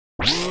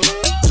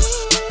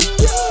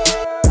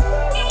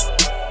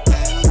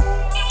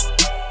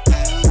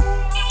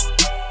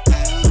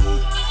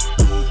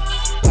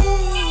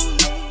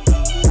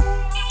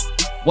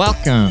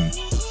Welcome.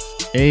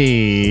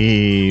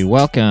 Hey,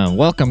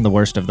 welcome the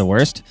worst of the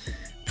worst.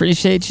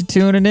 Appreciate you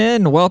tuning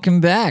in.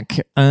 Welcome back.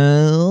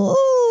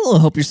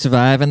 Hope you're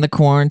surviving the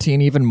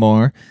quarantine even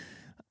more.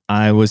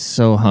 I was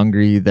so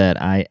hungry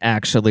that I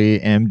actually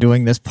am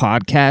doing this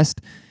podcast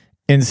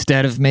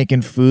instead of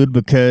making food,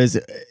 because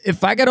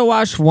if I gotta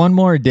wash one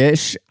more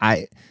dish,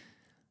 I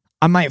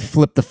might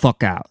flip the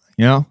fuck out,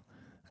 you know?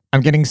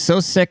 I'm getting so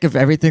sick of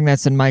everything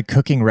that's in my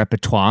cooking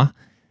repertoire.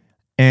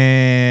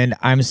 And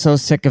I'm so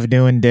sick of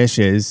doing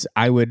dishes.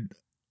 I would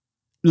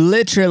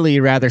literally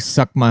rather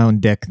suck my own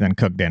dick than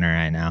cook dinner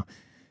right now.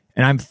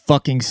 And I'm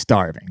fucking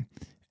starving.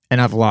 And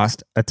I've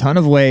lost a ton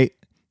of weight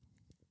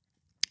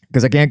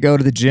because I can't go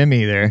to the gym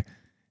either.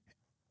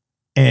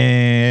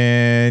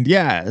 And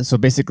yeah, so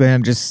basically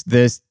I'm just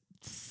this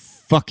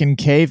fucking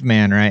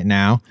caveman right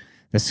now.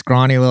 This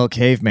scrawny little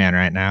caveman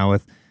right now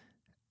with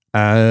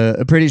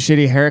a pretty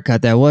shitty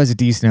haircut that was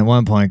decent at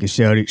one point because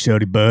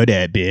Shody Bud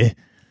that bit.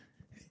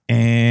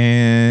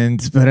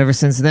 But ever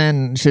since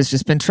then, shit's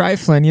just been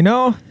trifling, you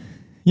know?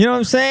 You know what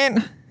I'm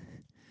saying?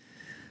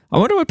 I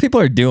wonder what people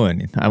are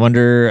doing. I hope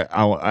there's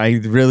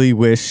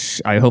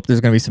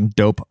going to be some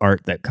dope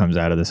art that comes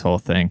out of this whole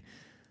thing.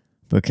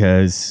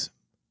 Because,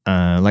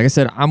 like I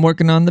said, I'm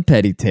working on the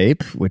Petty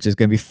tape, which is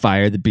going to be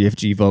fire. The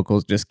BFG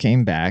vocals just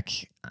came back.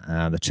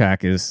 The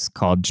track is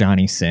called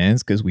Johnny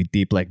Sins, because we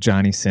deep like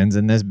Johnny Sins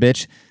in this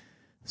bitch.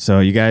 So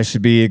you guys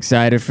should be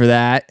excited for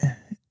that.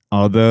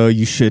 Although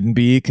you shouldn't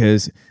be,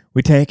 because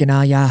we're taking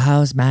all your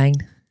house, man.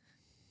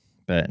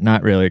 But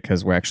not really,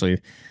 because we're actually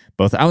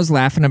both. I was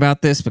laughing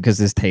about this because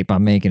this tape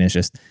I'm making is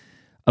just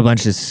a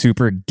bunch of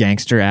super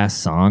gangster ass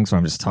songs where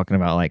I'm just talking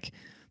about like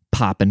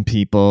popping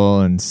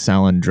people and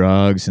selling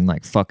drugs and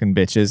like fucking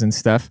bitches and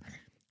stuff.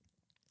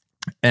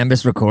 And I'm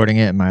just recording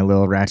it in my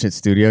little ratchet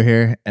studio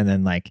here. And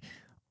then like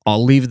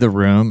I'll leave the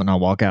room and I'll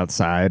walk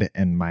outside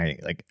and my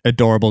like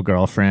adorable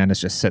girlfriend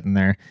is just sitting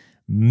there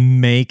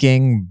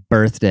making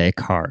birthday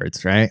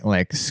cards, right?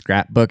 Like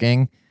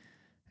scrapbooking,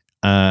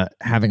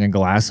 having a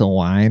glass of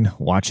wine,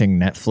 watching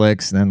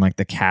Netflix, and then like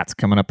the cat's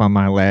coming up on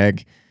my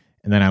leg.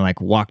 And then I like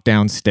walk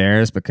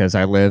downstairs because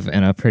I live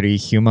in a pretty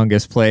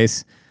humongous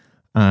place.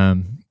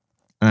 And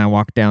I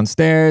walk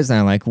downstairs and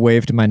I like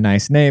wave to my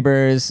nice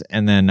neighbors.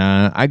 And then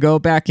I go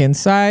back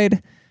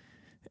inside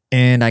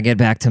and I get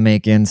back to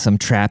making some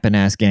trapping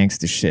ass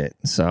gangster shit.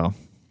 So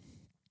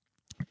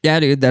yeah,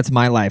 dude, that's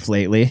my life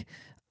lately.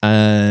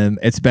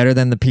 It's better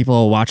than the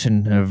people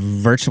watching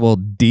virtual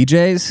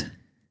DJs.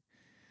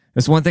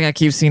 This one thing I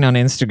keep seeing on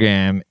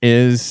Instagram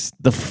is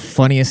the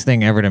funniest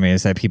thing ever to me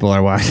is that people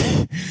are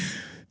watching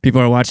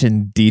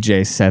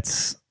DJ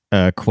sets,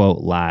 quote,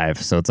 live.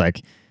 So it's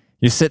like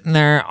you're sitting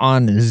there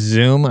on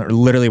Zoom,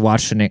 literally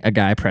watching a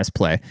guy press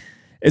play.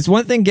 It's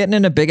one thing getting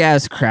in a big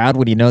ass crowd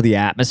when you know the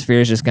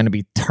atmosphere is just going to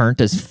be turnt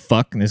as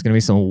fuck and there's going to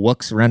be some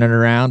wooks running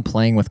around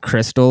playing with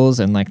crystals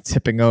and like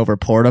tipping over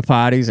porta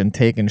potties and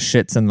taking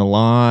shits in the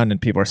lawn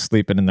and people are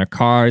sleeping in their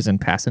cars and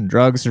passing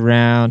drugs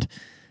around.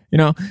 You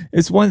know,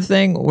 it's one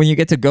thing when you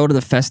get to go to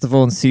the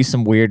festival and see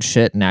some weird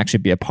shit and actually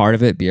be a part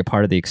of it, be a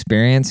part of the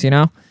experience, you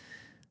know?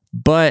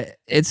 But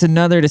it's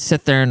another to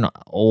sit there and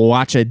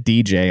watch a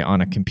DJ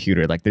on a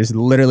computer. Like there's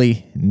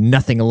literally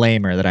nothing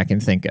lamer that I can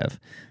think of.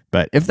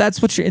 But if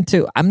that's what you're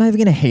into, I'm not even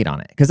going to hate on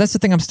it. Because that's the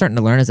thing I'm starting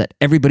to learn is that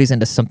everybody's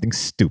into something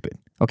stupid.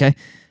 Okay?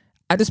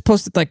 I just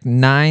posted like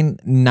nine,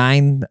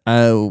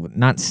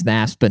 not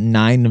snaps, but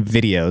 9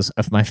 videos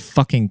of my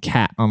fucking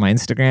cat on my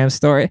Instagram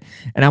story.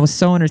 And I was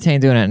so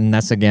entertained doing it. And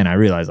that's, again, I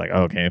realized like,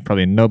 okay,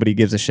 probably nobody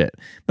gives a shit.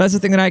 But that's the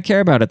thing that I care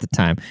about at the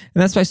time.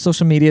 And that's why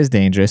social media is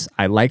dangerous.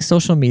 I like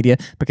social media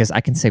because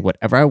I can say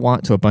whatever I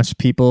want to a bunch of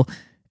people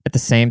at the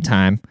same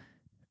time.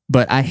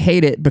 But I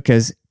hate it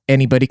because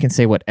anybody can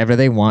say whatever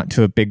they want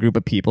to a big group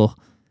of people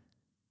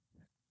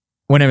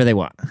whenever they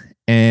want.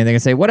 And they can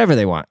say whatever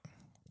they want.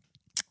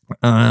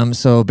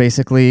 So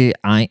basically,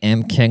 I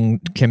am Kim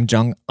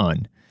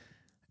Jong-un.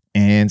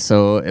 And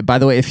so, by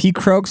the way, if he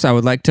croaks, I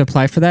would like to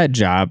apply for that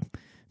job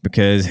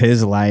because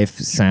his life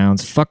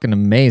sounds fucking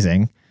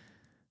amazing.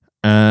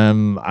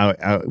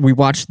 We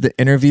watched the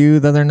interview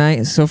the other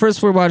night. So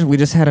first we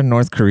just had a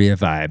North Korea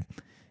vibe.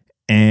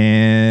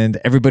 And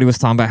everybody was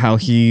talking about how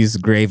he's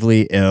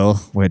gravely ill,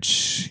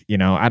 which, you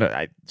know,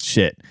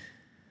 shit.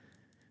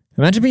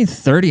 Imagine being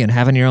 30 and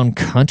having your own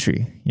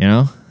country, you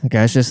know? The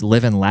guy's just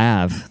living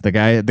lav. The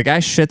guy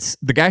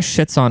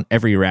shits on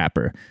every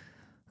rapper.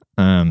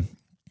 Yeah,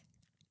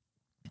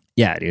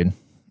 dude.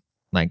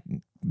 Like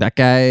that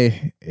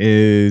guy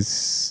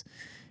is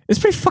it's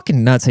pretty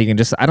fucking nuts how you can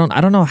just I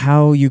don't know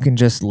how you can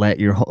just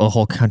let a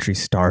whole country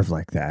starve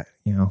like that,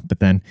 you know? But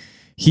then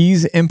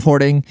he's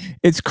importing.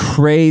 It's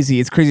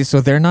crazy.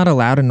 So they're not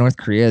allowed in North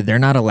Korea. They're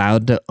not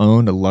allowed to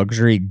own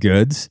luxury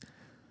goods.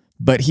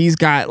 But he's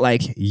got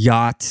like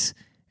yachts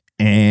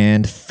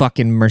and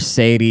fucking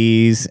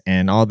Mercedes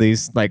and all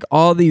these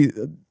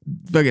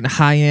fucking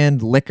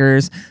high-end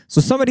liquors.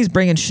 So somebody's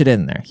bringing shit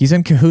in there. He's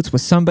in cahoots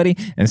with somebody,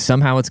 and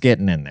somehow it's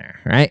getting in there,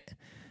 right?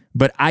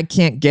 But I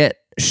can't get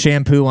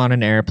shampoo on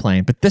an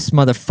airplane. But this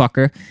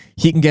motherfucker,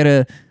 he can get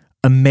a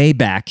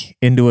Maybach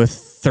into a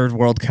third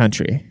world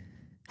country.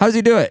 How does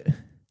he do it?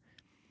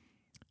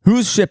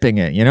 Who's shipping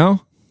it, you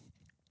know?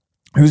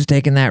 Who's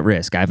taking that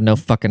risk? I have no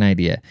fucking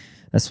idea.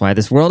 That's why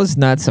this world is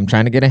nuts. I'm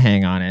trying to get a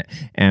hang on it.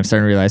 And I'm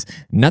starting to realize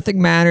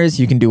nothing matters.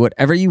 You can do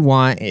whatever you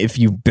want. If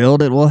you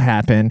build, it will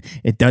happen.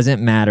 It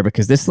doesn't matter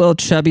because this little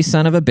chubby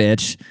son of a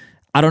bitch,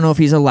 I don't know if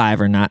he's alive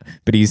or not,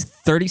 but he's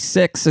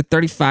 36 or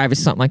 35 or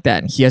something like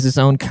that. And he has his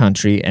own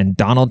country and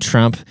Donald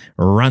Trump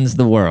runs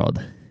the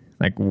world.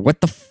 Like, what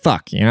the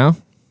fuck, you know?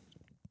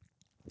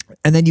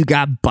 And then you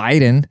got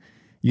Biden.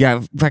 You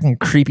got fucking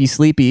Creepy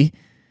Sleepy,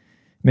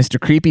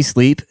 Mr. Creepy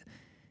Sleep.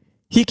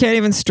 He can't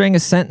even string a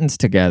sentence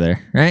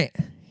together, right?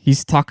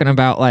 He's talking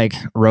about like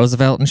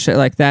Roosevelt and shit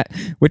like that,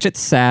 which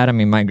it's sad. I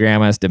mean, my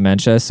grandma has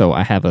dementia, so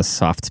I have a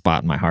soft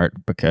spot in my heart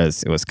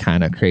because it was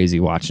kind of crazy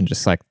watching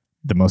just like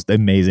the most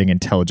amazing,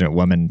 intelligent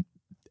woman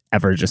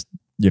ever, just,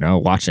 you know,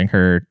 watching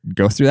her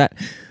go through that.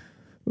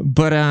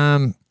 But,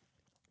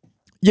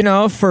 you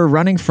know, for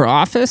running for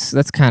office,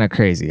 that's kind of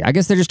crazy. I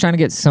guess they're just trying to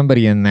get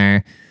somebody in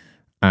there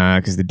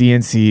because the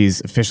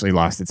DNC's officially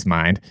lost its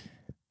mind.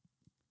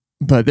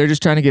 But they're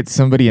just trying to get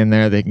somebody in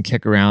there they can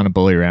kick around and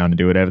bully around and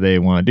do whatever they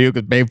want to do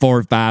because Bay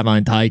 4-5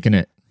 on taking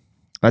it.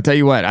 I'll tell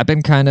you what, I've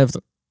been kind of,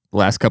 the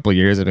last couple of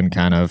years, I've been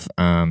kind of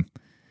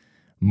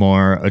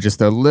more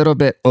just a little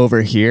bit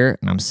over here.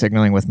 And I'm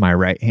signaling with my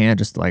right hand,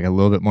 just like a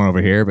little bit more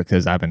over here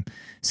because I've been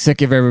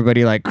sick of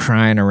everybody like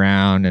crying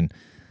around and,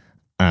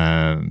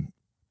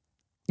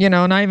 you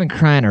know, not even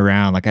crying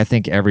around. Like, I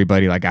think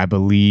everybody, like, I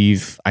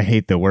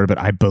hate the word, but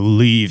I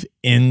believe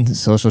in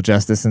social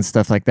justice and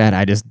stuff like that.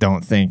 I just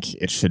don't think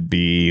it should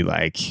be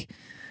like,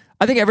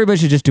 I think everybody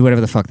should just do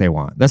whatever the fuck they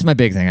want. That's my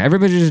big thing.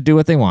 Everybody should just do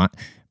what they want.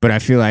 But I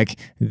feel like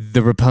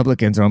the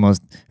Republicans are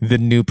almost the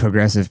new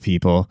progressive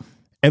people.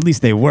 At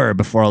least they were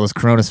before all this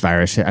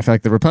coronavirus shit. I feel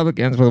like the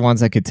Republicans were the ones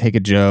that could take a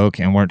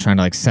joke and weren't trying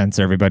to like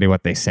censor everybody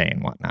what they say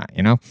and whatnot,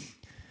 you know?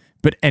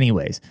 But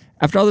anyways,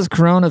 after all this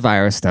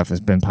coronavirus stuff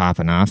has been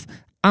popping off,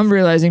 I'm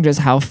realizing just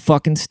how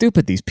fucking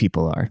stupid these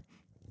people are.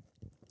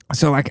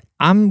 So, like,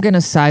 I'm going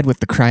to side with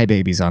the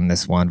crybabies on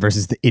this one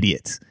versus the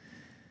idiots.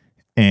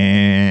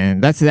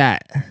 And that's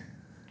that.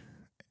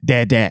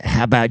 Dad,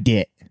 how about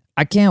that?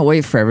 I can't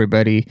wait for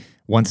everybody,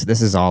 once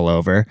this is all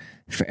over,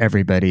 for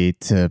everybody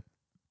to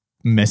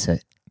miss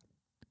it.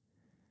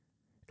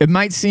 It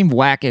might seem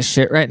whack as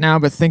shit right now,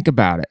 but think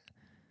about it.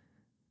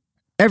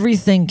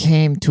 Everything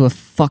came to a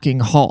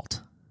fucking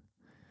halt.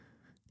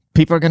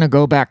 People are going to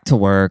go back to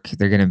work.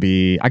 They're going to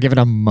be, I give it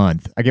a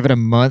month. I give it a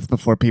month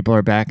before people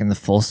are back in the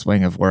full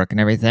swing of work and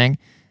everything.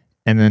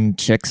 And then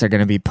chicks are going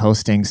to be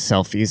posting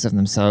selfies of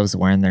themselves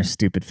wearing their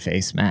stupid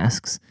face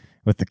masks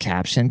with the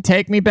caption,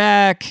 "Take me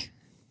back."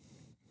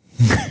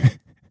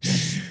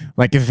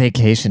 Like a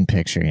vacation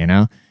picture, you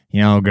know?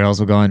 You know,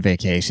 girls will go on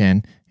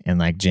vacation in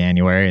like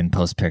January and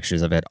post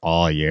pictures of it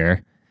all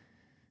year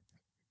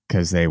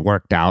because they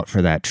worked out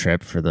for that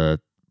trip for the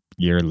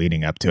year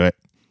leading up to it.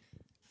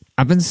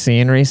 I've been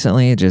seeing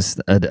recently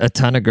just a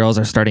ton of girls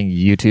are starting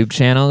YouTube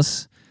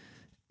channels,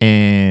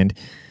 and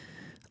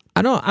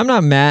I'm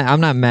not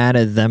mad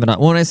at them.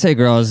 When I say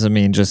girls, I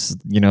mean just,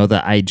 you know,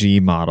 the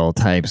IG model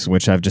types,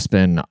 which I've just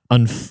been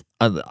if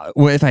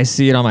I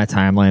see it on my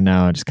timeline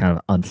now, I'm just kind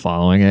of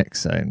unfollowing it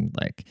because I'm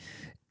like,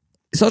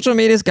 social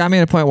media's got me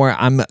to a point where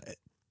I'm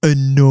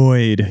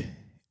annoyed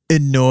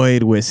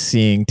with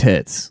seeing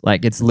tits.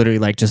 Like, it's literally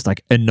like just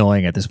like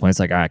annoying at this point. It's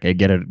like, all right, okay,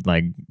 get it,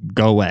 like,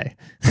 go away.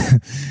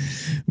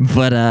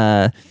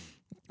 But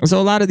so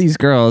a lot of these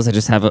girls that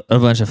just have a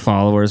bunch of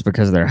followers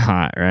because they're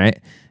hot, right?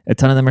 A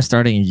ton of them are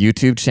starting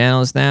YouTube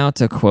channels now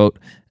to, quote,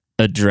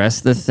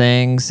 address the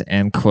things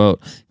and,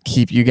 quote,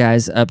 keep you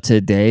guys up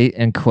to date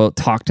and, quote,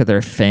 talk to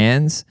their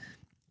fans.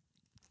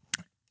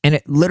 And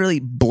it literally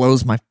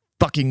blows my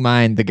fucking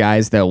mind, the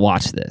guys that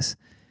watch this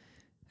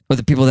or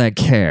the people that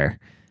care.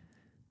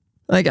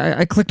 Like,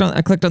 I clicked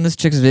on this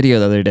chick's video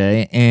the other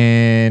day,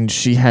 and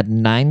she had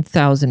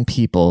 9,000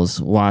 people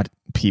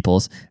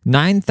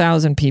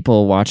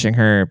watching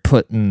her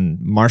putting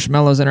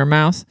marshmallows in her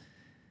mouth.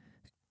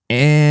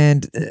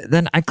 And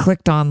then I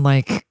clicked on,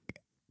 like,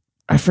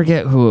 I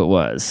forget who it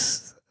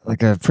was,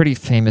 like a pretty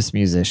famous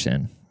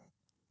musician.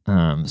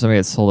 Somebody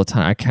that sold a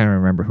ton. I can't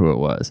remember who it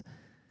was.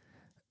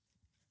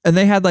 And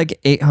they had like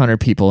 800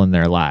 people in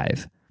their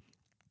live.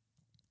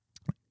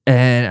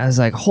 And I was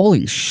like,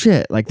 holy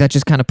shit. Like, that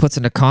just kind of puts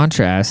into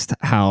contrast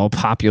how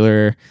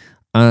popular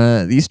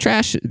these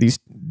trashy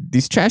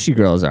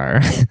girls are.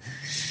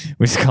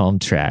 We just call them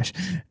trash.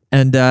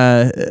 And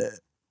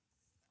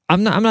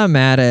I'm not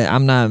mad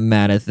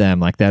at them.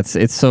 Like,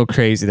 it's so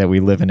crazy that we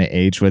live in an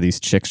age where these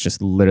chicks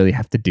just literally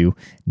have to do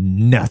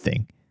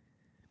nothing.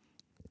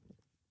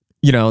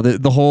 You know,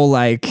 the whole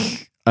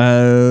like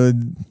the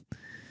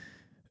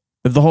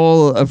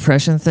whole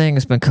oppression thing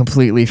has been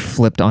completely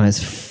flipped on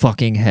its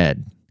fucking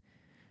head.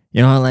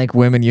 You know how like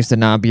women used to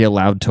not be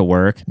allowed to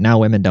work? Now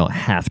women don't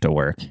have to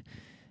work.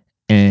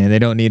 And they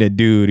don't need a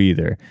dude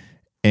either.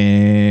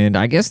 And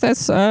I guess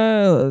that's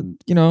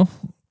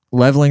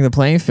leveling the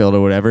playing field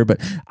or whatever.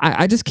 But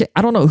I just can't,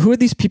 I don't know, who are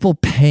these people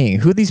paying?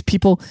 Who are these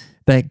people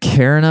that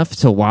care enough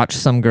to watch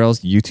some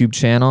girl's YouTube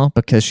channel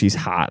because she's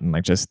hot and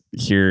like just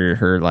hear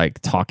her like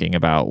talking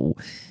about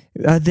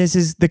this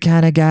is the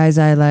kind of guys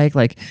I like.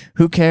 Like,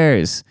 who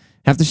cares?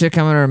 Half the shit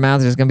coming out of her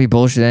mouth is just gonna be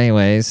bullshit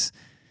anyways.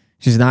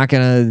 She's not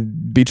gonna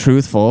be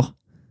truthful,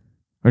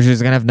 or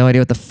she's gonna have no idea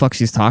what the fuck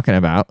she's talking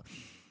about.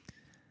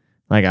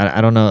 Like,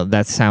 I don't know,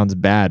 that sounds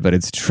bad, but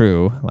it's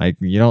true. Like,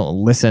 you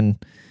don't listen.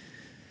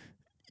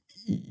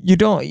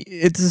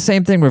 It's the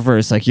same thing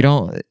reverse. Like,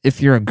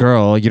 if you're a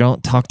girl, you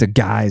don't talk to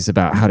guys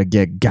about how to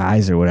get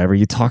guys or whatever.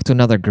 You talk to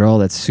another girl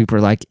that's super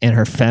like in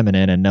her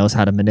feminine and knows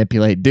how to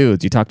manipulate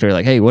dudes. You talk to her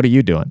like, hey, what are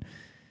you doing?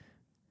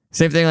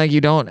 Same thing, like,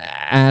 you don't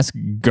ask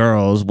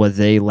girls what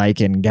they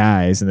like in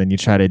guys and then you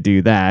try to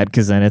do that,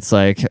 because then it's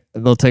like,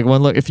 they'll take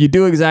one look. If you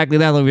do exactly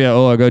that, they'll be like,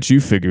 oh, I got you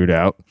figured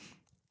out.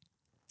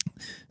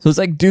 So it's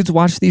like dudes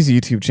watch these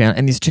YouTube channels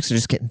and these chicks are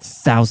just getting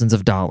thousands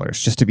of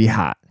dollars just to be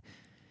hot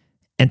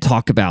and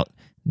talk about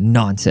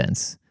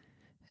nonsense.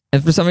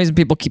 And for some reason,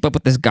 people keep up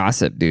with this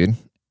gossip, dude.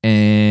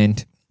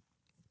 And,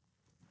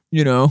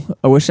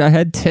 I wish I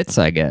had tits,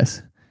 I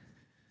guess.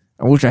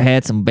 I wish I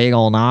had some big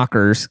old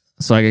knockers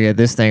so I could get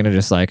this thing to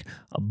just like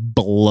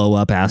blow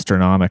up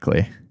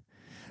astronomically.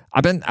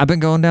 I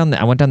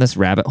went down this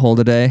rabbit hole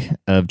today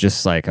of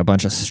just like a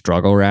bunch of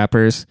struggle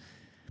rappers.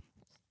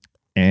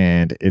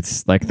 And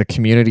it's like the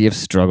community of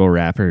struggle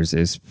rappers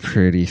is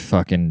pretty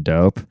fucking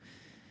dope.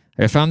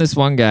 I found this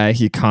one guy,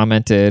 he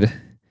commented,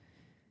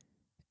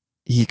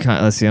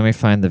 let's see, let me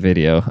find the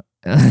video.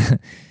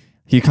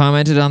 He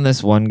commented on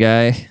this one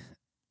guy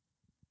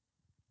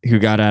who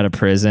got out of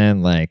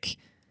prison. Like,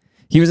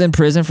 he was in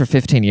prison for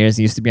 15 years.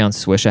 He used to be on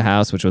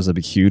Swishahouse, which was a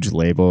huge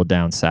label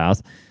down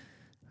south,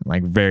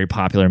 like very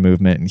popular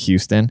movement in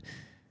Houston.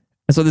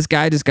 And so this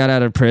guy just got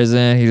out of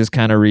prison. He's just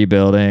kind of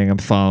rebuilding. I'm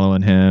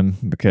following him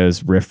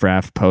because Riff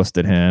Raff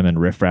posted him,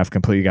 and Riff Raff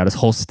completely got his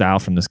whole style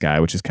from this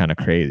guy, which is kind of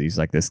crazy. He's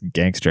like this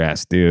gangster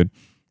ass dude.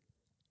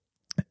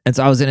 And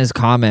so I was in his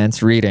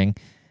comments reading,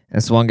 and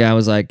this one guy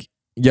was like,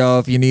 yo,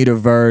 if you need a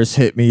verse,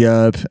 hit me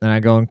up. And I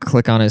go and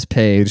click on his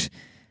page,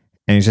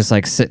 and he's just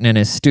like sitting in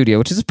his studio,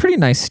 which is a pretty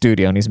nice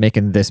studio, and he's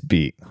making this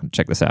beat.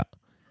 Check this out. All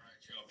right,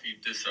 y'all,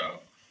 peep this out.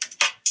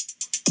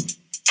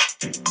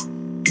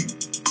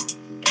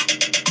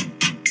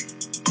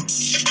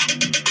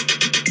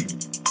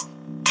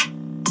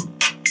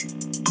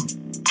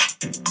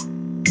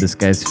 This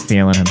guy's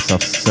feeling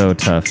himself so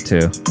tough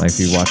too. Like,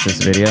 if you watch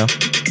this video.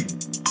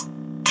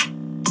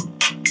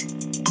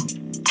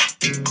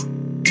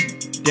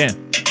 Damn.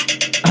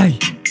 Ay.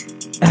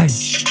 Ay.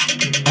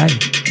 Ay.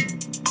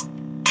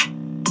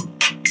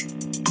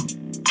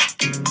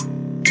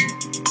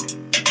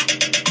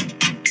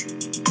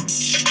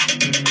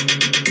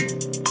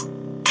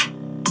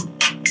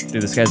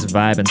 Dude, this guy's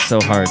vibing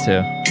so hard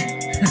too.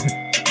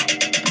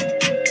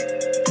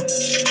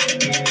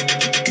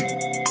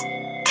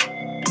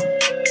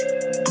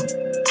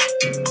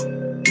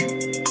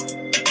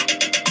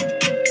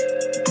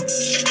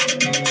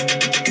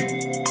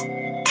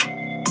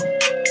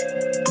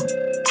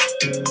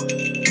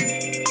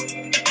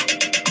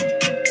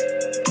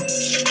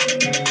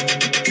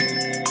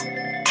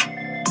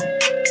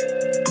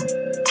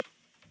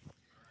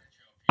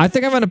 I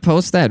think I'm gonna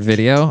post that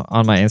video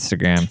on my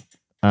Instagram.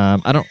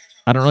 I don't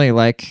really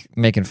like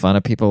making fun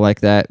of people like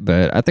that,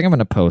 but I think I'm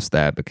gonna post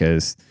that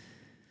because,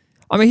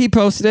 I mean, he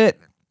posted it,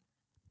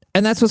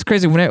 and that's what's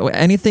crazy. When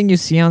anything you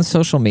see on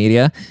social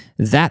media,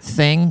 that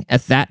thing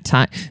at that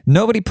time,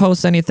 nobody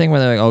posts anything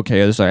where they're like,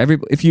 okay, this is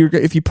if you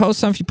post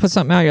something, if you put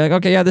something out, you're like,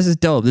 okay, yeah, this is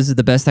dope. This is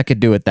the best I could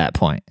do at that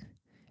point.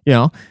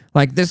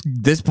 Like this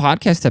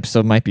podcast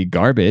episode might be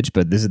garbage,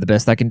 but this is the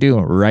best I can do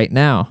right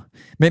now.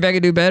 Maybe I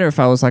could do better if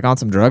I was like on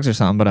some drugs or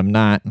something, but I'm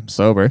not. I'm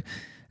sober.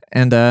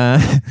 And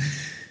and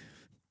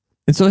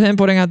so him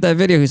putting out that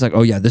video, he's like,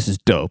 oh yeah, this is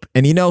dope.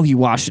 And he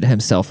washed it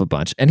himself a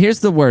bunch. And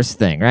here's the worst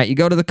thing, right? You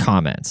go to the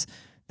comments.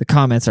 The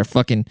comments are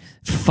fucking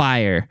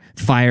fire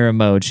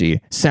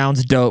emoji.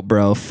 Sounds dope,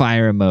 bro.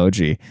 Fire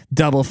emoji.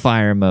 Double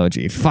fire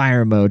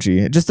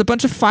emoji. Just a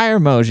bunch of fire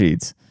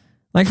emojis.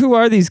 Like, who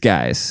are these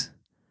guys?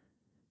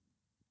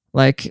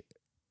 Like,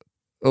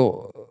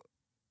 who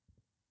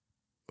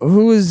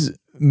is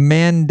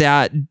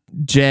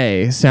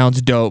man.j?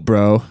 Sounds dope,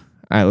 bro. All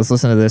right, let's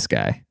listen to this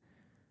guy.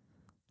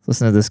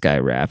 Listen to this guy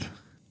rap.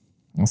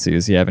 Let's see,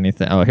 does he have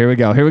anything? Oh, here we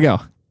go.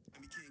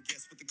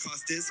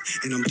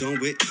 And I'm done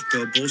with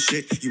the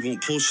bullshit. You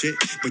won't pull shit,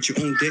 but you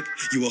own dick.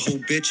 You a whole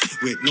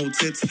bitch with no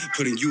tits,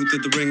 putting you through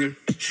the ringer.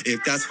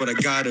 If that's what I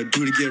gotta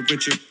do to get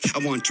richer, I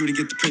want you to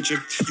get the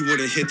picture. You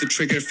would've hit the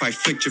trigger if I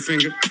flicked your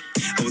finger.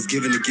 I was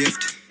given a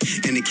gift,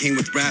 and it came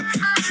with rap,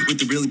 with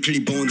the really pretty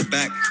bow in the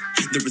back.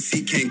 The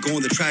receipt can't go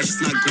in the trash,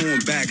 it's not going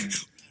back.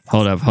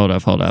 Hold up.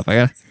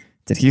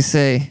 Did he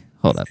say,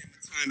 hold up.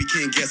 You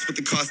can't guess what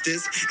the cost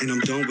is, and I'm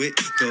done with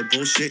the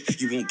bullshit.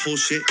 You won't pull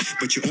shit,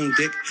 but you own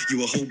dick.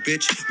 You a whole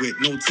bitch with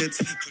no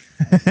tits.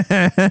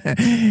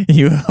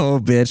 You whole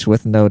bitch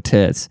with no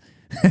tits.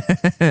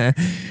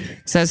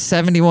 Says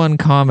 71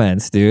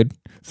 comments, dude.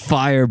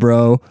 Fire,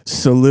 bro.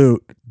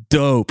 Salute.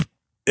 Dope.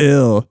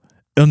 Ill.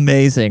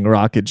 Amazing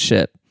rocket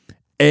ship.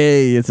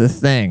 Hey, it's a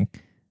thing.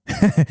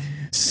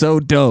 So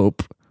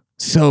dope.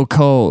 So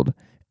cold.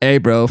 Hey,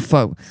 bro.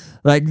 Fuck.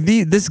 Like,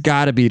 this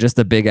gotta be just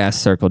a big ass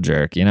circle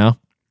jerk, you know?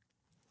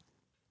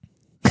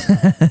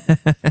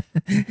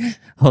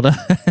 Hold on.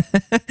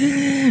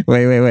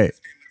 Wait.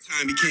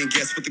 You can't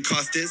guess what the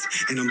cost is,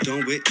 and I'm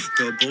done with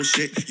the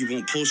bullshit. You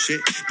won't pull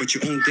shit, but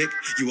you own dick.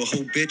 You a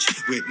whole bitch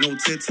with no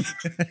tits.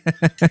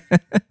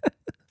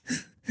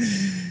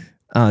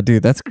 Oh,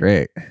 dude, that's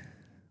great.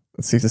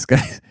 Let's see if this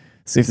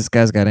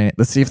guy's got any.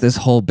 Let's see if this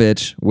whole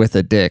bitch with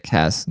a dick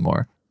has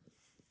more.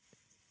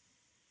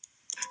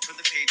 Turn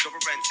the page over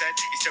and said,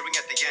 you're staring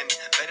at the end.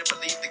 Better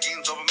believe the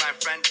game's over, my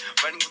friend.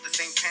 Writing with the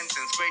same pen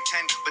since grade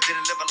 10, but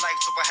didn't live a life,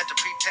 so I had to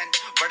pretend.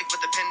 Writing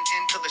with the pen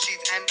until the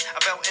sheets end.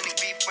 About ending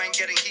beef when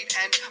getting heat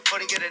and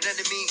putting it at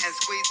enemy and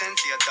squeeze and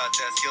see I thought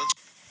that skills.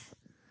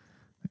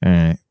 All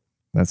right,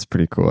 that's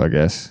pretty cool, I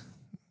guess.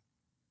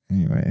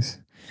 Anyways,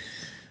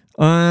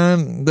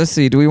 let's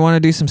see. Do we want to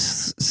do some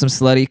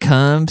slutty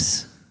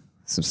comes?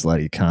 Some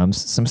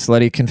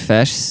slutty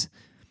confess.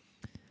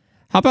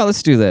 How about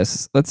let's do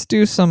this? Let's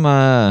do some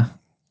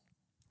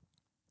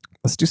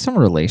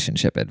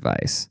relationship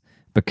advice,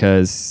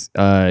 because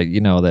you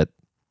know that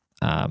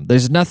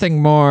there's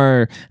nothing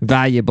more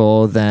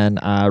valuable than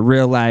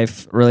real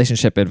life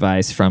relationship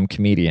advice from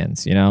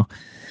comedians, you know?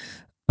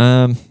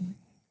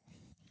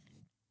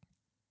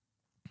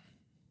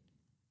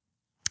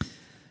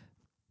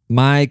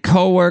 My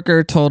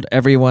coworker told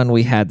everyone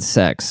we had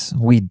sex.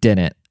 We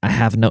didn't. I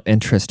have no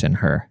interest in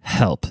her.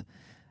 Help.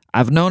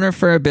 I've known her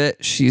for a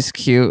bit. She's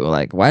cute.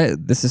 Like, why?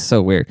 This is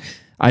so weird.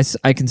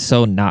 I can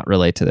so not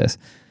relate to this.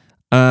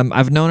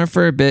 I've known her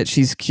for a bit.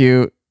 She's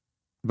cute,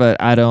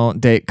 but I don't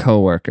date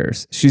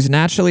coworkers. She's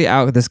naturally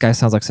out. This guy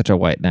sounds like such a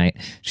white knight.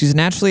 She's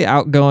naturally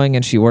outgoing,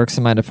 and she works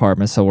in my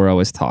department, so we're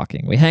always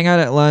talking. We hang out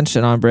at lunch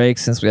and on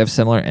breaks since we have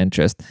similar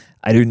interests.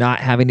 I do not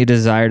have any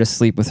desire to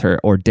sleep with her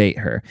or date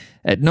her.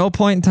 At no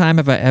point in time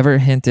have I ever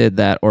hinted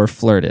that or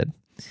flirted.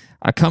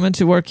 I come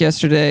into work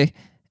yesterday,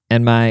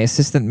 and my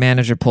assistant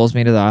manager pulls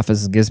me to the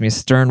office and gives me a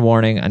stern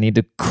warning. I need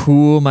to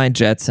cool my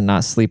jets and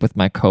not sleep with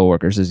my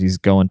coworkers, as he's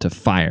going to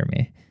fire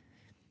me.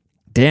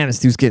 Damn, this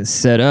dude's getting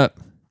set up.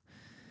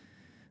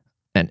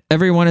 And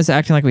everyone is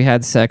acting like we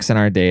had sex and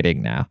are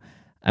dating now.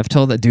 I've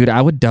told that dude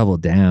I would double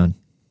down.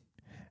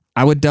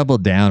 I would double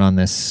down on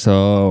this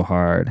so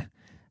hard.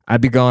 I'd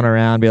be going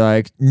around and be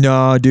like,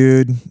 no,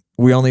 dude,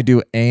 we only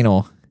do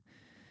anal.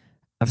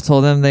 I've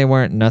told them they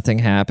weren't, nothing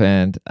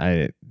happened.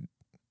 I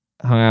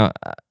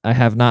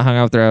have not hung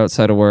out with her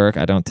outside of work.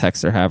 I don't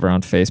text or have her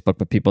on Facebook,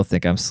 but people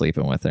think I'm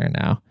sleeping with her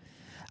now.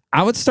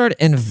 I would start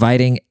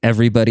inviting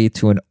everybody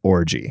to an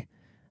orgy.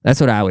 That's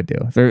what I would do.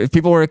 If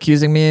people were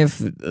accusing me,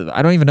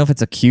 I don't even know if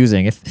it's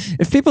accusing.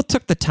 If people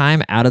took the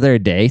time out of their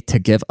day to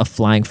give a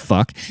flying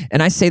fuck,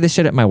 and I say this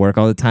shit at my work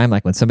all the time,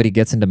 like when somebody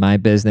gets into my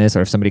business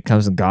or if somebody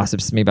comes and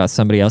gossips to me about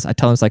somebody else, I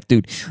tell them, it's like,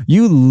 dude,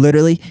 you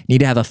literally need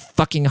to have a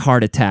fucking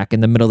heart attack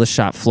in the middle of the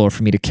shop floor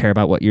for me to care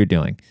about what you're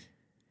doing.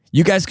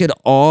 You guys could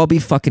all be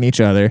fucking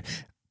each other.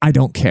 I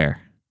don't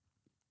care.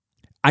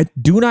 I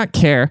do not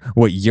care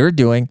what you're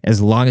doing as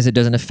long as it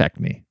doesn't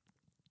affect me.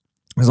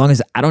 As long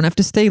as I don't have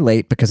to stay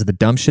late because of the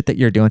dumb shit that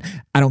you're doing,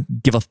 I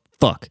don't give a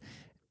fuck.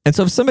 And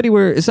so if somebody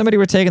were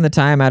taking the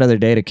time out of their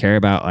day to care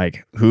about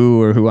like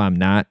who I'm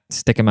not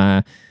sticking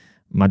my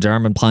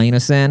German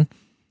penis in,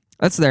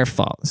 that's their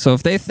fault. So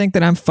if they think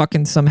that I'm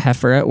fucking some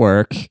heifer at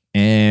work,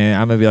 and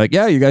I'm gonna be like,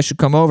 yeah, you guys should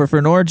come over for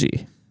an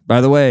orgy. By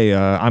the way,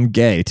 I'm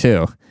gay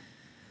too.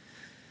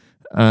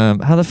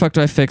 How the fuck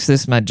do I fix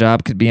this? My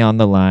job could be on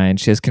the line.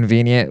 She has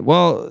convenient.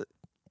 Well,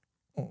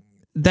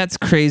 that's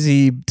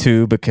crazy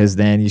too, because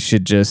then you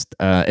should just,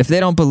 if they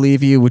don't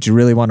believe you, would you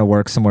really want to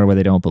work somewhere where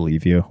they don't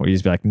believe you? Or you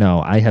just be like,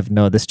 no,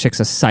 this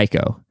chick's a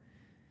psycho.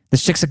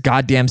 This chick's a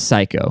goddamn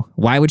psycho.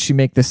 Why would she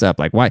make this up?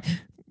 Like, why?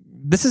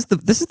 This is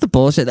the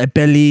bullshit. I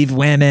believe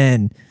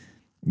women.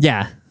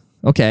 Yeah.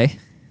 Okay.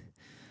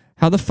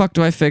 How the fuck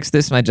do I fix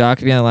this? My job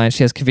could be on the line.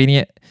 She has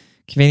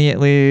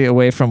conveniently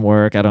away from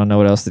work. I don't know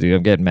what else to do.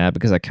 I'm getting mad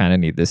because I kind of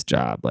need this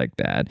job like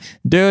bad.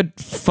 Dude,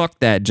 fuck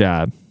that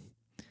job.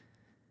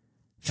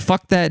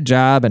 Fuck that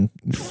job and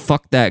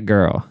fuck that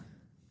girl.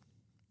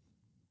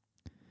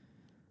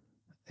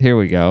 Here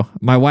we go.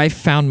 My wife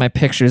found my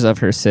pictures of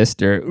her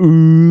sister.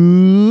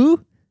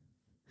 Ooh.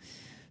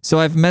 So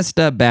I've messed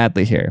up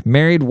badly here.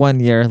 Married 1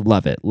 year.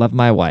 Love it. Love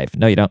my wife.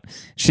 No, you don't.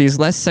 She's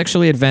less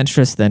sexually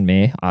adventurous than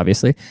me,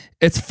 obviously.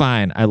 It's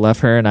fine. I love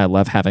her and I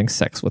love having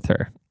sex with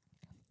her.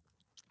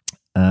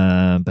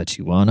 But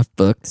you want to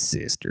fuck the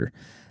sister.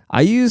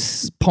 I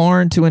use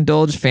porn to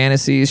indulge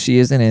fantasies she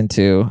isn't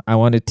into. I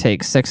want to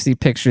take sexy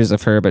pictures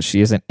of her, but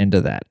she isn't into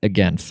that.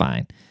 Again,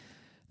 fine.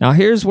 Now,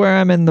 here's where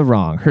I'm in the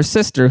wrong. Her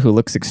sister, who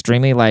looks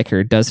extremely like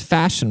her, does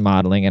fashion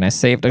modeling, and I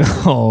saved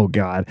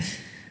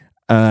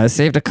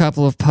saved a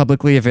couple of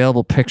publicly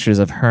available pictures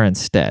of her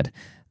instead.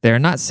 They are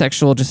not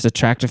sexual, just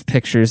attractive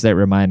pictures that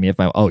remind me of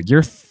my... Oh,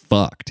 you're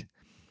fucked.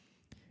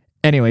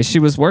 Anyway, she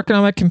was working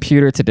on my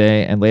computer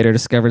today and later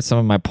discovered some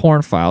of my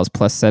porn files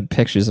plus said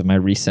pictures of my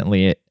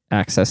recently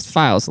accessed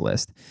files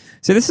list.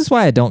 See, this is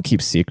why I don't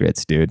keep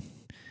secrets, dude.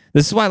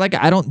 This is why,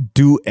 I don't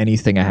do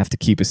anything I have to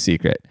keep a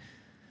secret.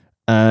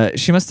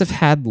 She must have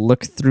had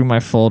looked through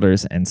my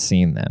folders and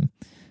seen them.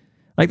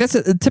 That's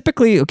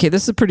typically, okay,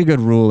 this is a pretty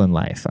good rule in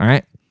life, all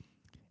right?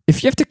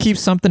 If you have to keep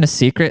something a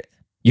secret,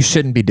 you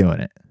shouldn't be doing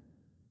it.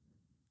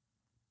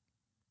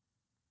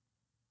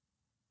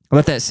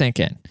 Let that sink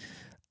in.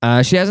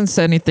 She hasn't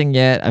said anything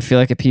yet. I feel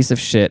like a piece of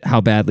shit.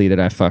 How badly did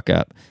I fuck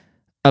up?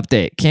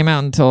 Update. Came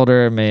out and told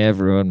her may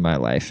have ruined my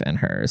life and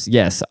hers.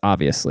 Yes,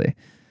 obviously.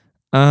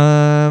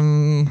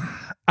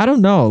 I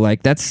don't know.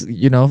 That's,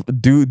 do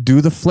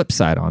the flip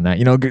side on that.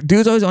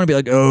 Dudes always want to be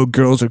like, oh,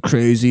 girls are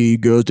crazy.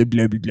 Girls are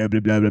blah, blah, blah, blah,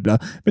 blah, blah, blah.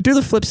 But do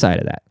the flip side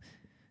of that.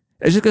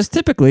 It's just because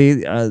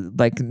typically,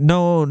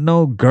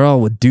 no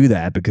girl would do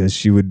that because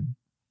she would,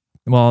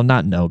 well,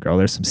 not no girl.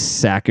 There's some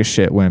sack of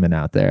shit women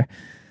out there.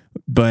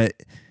 But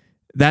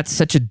that's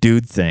such a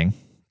dude thing.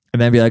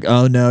 And then be like,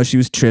 oh no, she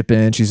was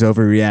tripping. She's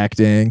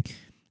overreacting.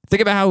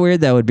 Think about how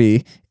weird that would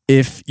be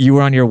if you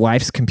were on your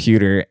wife's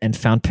computer and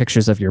found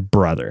pictures of your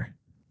brother.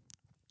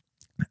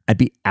 I'd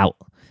be out.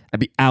 I'd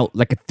be out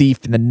like a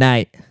thief in the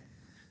night.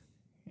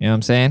 You know what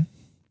I'm saying?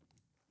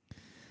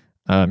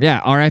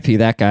 Yeah, RIP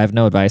that guy. I have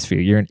no advice for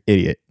you. You're an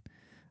idiot.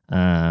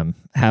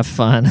 Have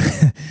fun.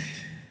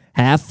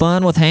 Have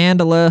fun with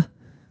Handler.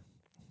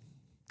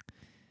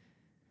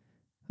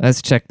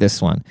 Let's check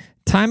this one.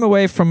 Time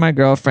away from my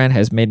girlfriend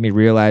has made me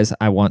realize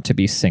I want to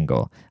be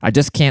single. I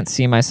just can't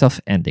see myself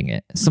ending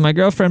it. So my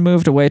girlfriend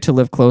moved away to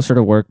live closer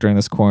to work during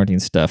this quarantine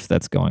stuff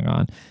that's going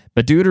on.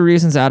 But due to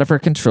reasons out of her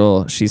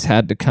control, she's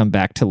had to come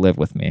back to live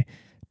with me.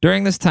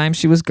 During this time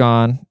she was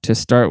gone, to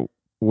start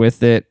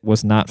with it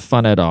was not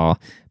fun at all.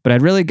 But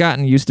I'd really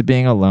gotten used to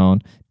being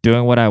alone,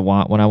 doing what I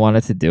want when I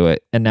wanted to do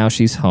it. And now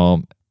she's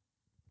home.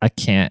 I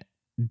can't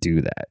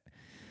do that.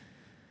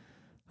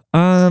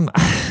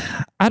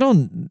 I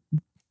don't...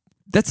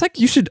 That's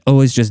you should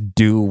always just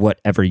do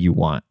whatever you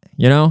want,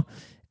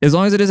 As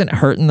long as it isn't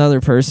hurting the other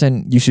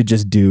person, you should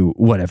just do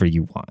whatever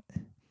you want.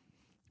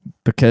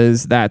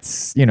 Because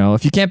that's,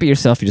 if you can't be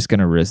yourself, you're just going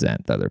to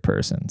resent the other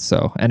person.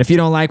 So, and if you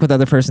don't like what the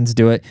other person's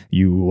do it,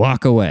 you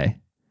walk away.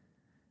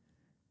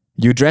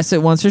 You address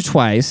it once or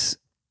twice,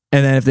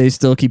 and then if they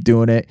still keep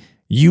doing it,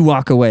 you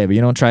walk away, but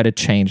you don't try to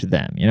change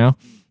them,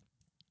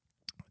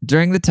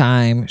 During the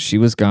time she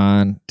was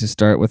gone, to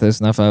start with this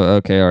enough,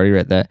 okay, I already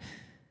read that.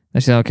 I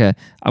said, okay,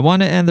 I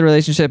want to end the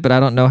relationship, but I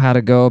don't know how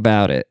to go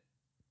about it.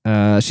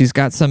 She's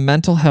got some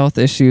mental health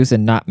issues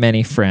and not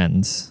many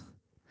friends.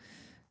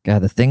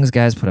 God, the things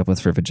guys put up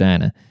with for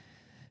vagina.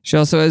 She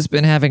also has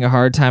been having a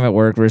hard time at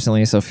work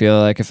recently, so I feel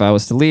like if I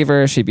was to leave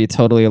her, she'd be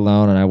totally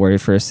alone, and I worry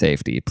for her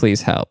safety.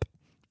 Please help.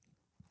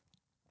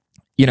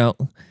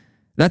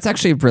 That's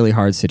actually a really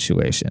hard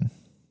situation.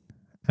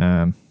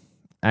 I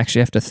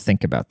actually have to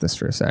think about this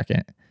for a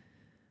second.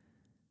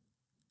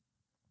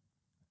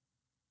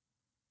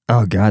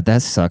 Oh, God,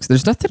 that sucks.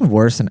 There's nothing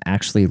worse than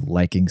actually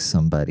liking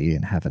somebody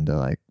and having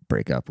to,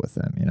 break up with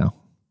them,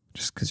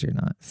 Just because you're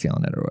not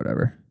feeling it or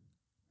whatever.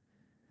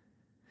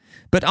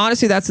 But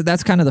honestly,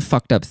 that's kind of the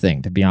fucked up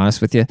thing, to be honest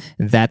with you.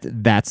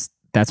 That's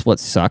what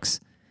sucks.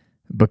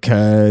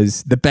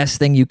 Because the best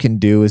thing you can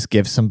do is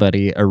give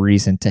somebody a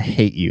reason to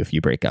hate you if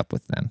you break up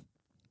with them.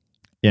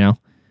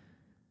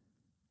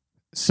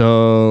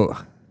 So...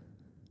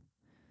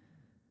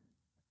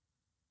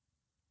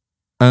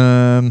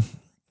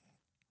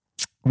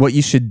 what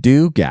you should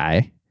do,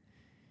 guy,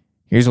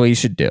 here's what you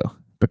should do.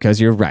 Because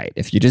you're right.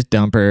 If you just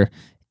dump her,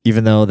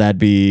 even though it'd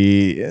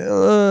be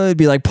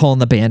like pulling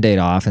the Band-Aid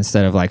off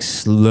instead of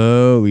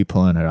slowly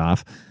pulling it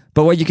off.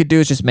 But what you could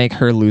do is just make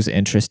her lose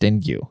interest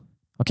in you.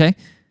 Okay?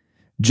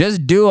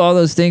 Just do all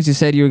those things you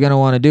said you were going to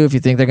want to do if you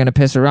think they're going to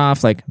piss her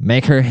off.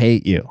 Make her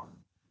hate you.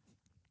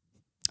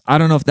 I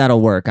don't know if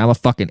that'll work. I'm a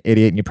fucking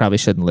idiot and you probably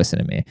shouldn't listen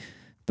to me.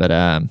 But,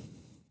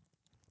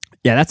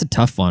 yeah, that's a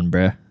tough one,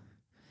 bro.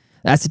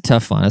 That's a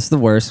tough one. It's the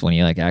worst when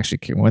you actually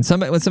care. When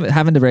somebody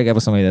having to break up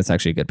with somebody that's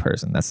actually a good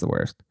person, that's the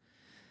worst.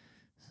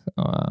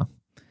 So,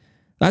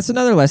 that's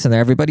another lesson there,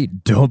 everybody.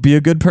 Don't be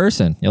a good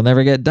person. You'll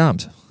never get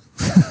dumped.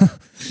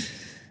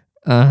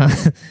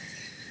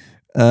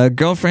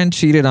 Girlfriend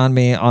cheated on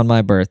me on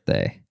my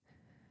birthday.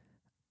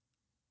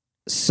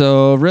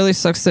 So really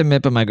sucks to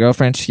admit, but my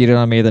girlfriend cheated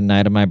on me the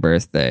night of my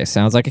birthday.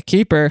 Sounds like a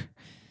keeper.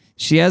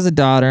 She has a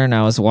daughter, and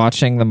I was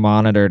watching the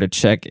monitor to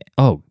check.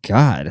 Oh,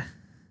 God.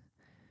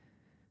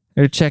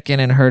 To check in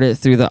and heard it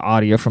through the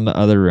audio from the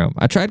other room.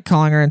 I tried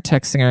calling her and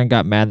texting her and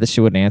got mad that she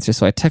wouldn't answer,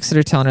 so I texted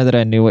her telling her that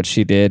I knew what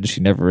she did.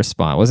 She never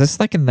responded. Was this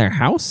in their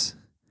house?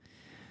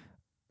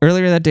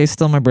 Earlier that day,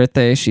 still my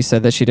birthday, she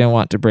said that she didn't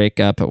want to break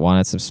up but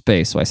wanted some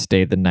space, so I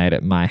stayed the night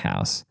at my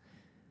house.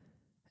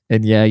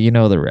 And yeah, you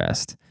know the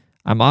rest.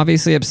 I'm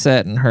obviously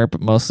upset and hurt,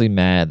 but mostly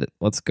mad.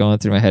 What's going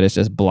through my head is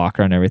just block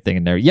her on everything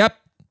in there. Yep.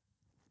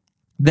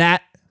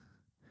 That.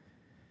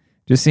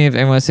 Just seeing if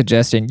anyone's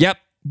suggesting, yep,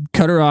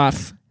 cut her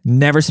off.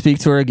 Never speak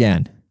to her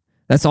again.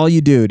 That's all you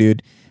do,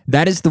 dude.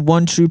 That is the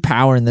one true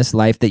power in this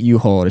life that you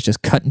hold. It's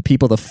just cutting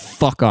people the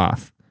fuck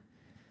off.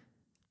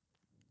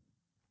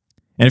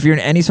 And if you're in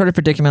any sort of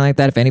predicament like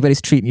that, if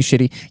anybody's treating you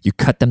shitty, you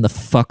cut them the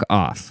fuck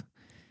off.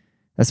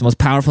 That's the most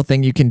powerful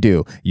thing you can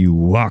do. You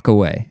walk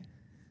away.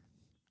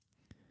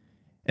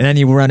 And then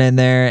you run in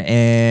there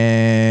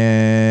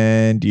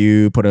and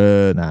you put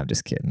a... No, I'm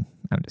just kidding.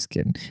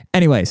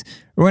 Anyways,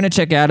 we're going to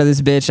check out of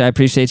this bitch. I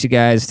appreciate you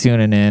guys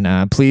tuning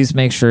in. Please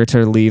make sure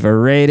to leave a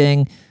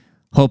rating.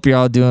 Hope you're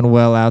all doing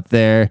well out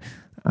there.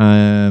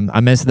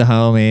 I miss the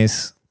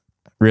homies.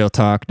 Real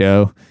talk,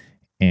 though.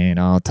 And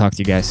I'll talk to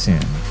you guys soon.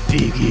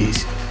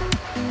 Biggies.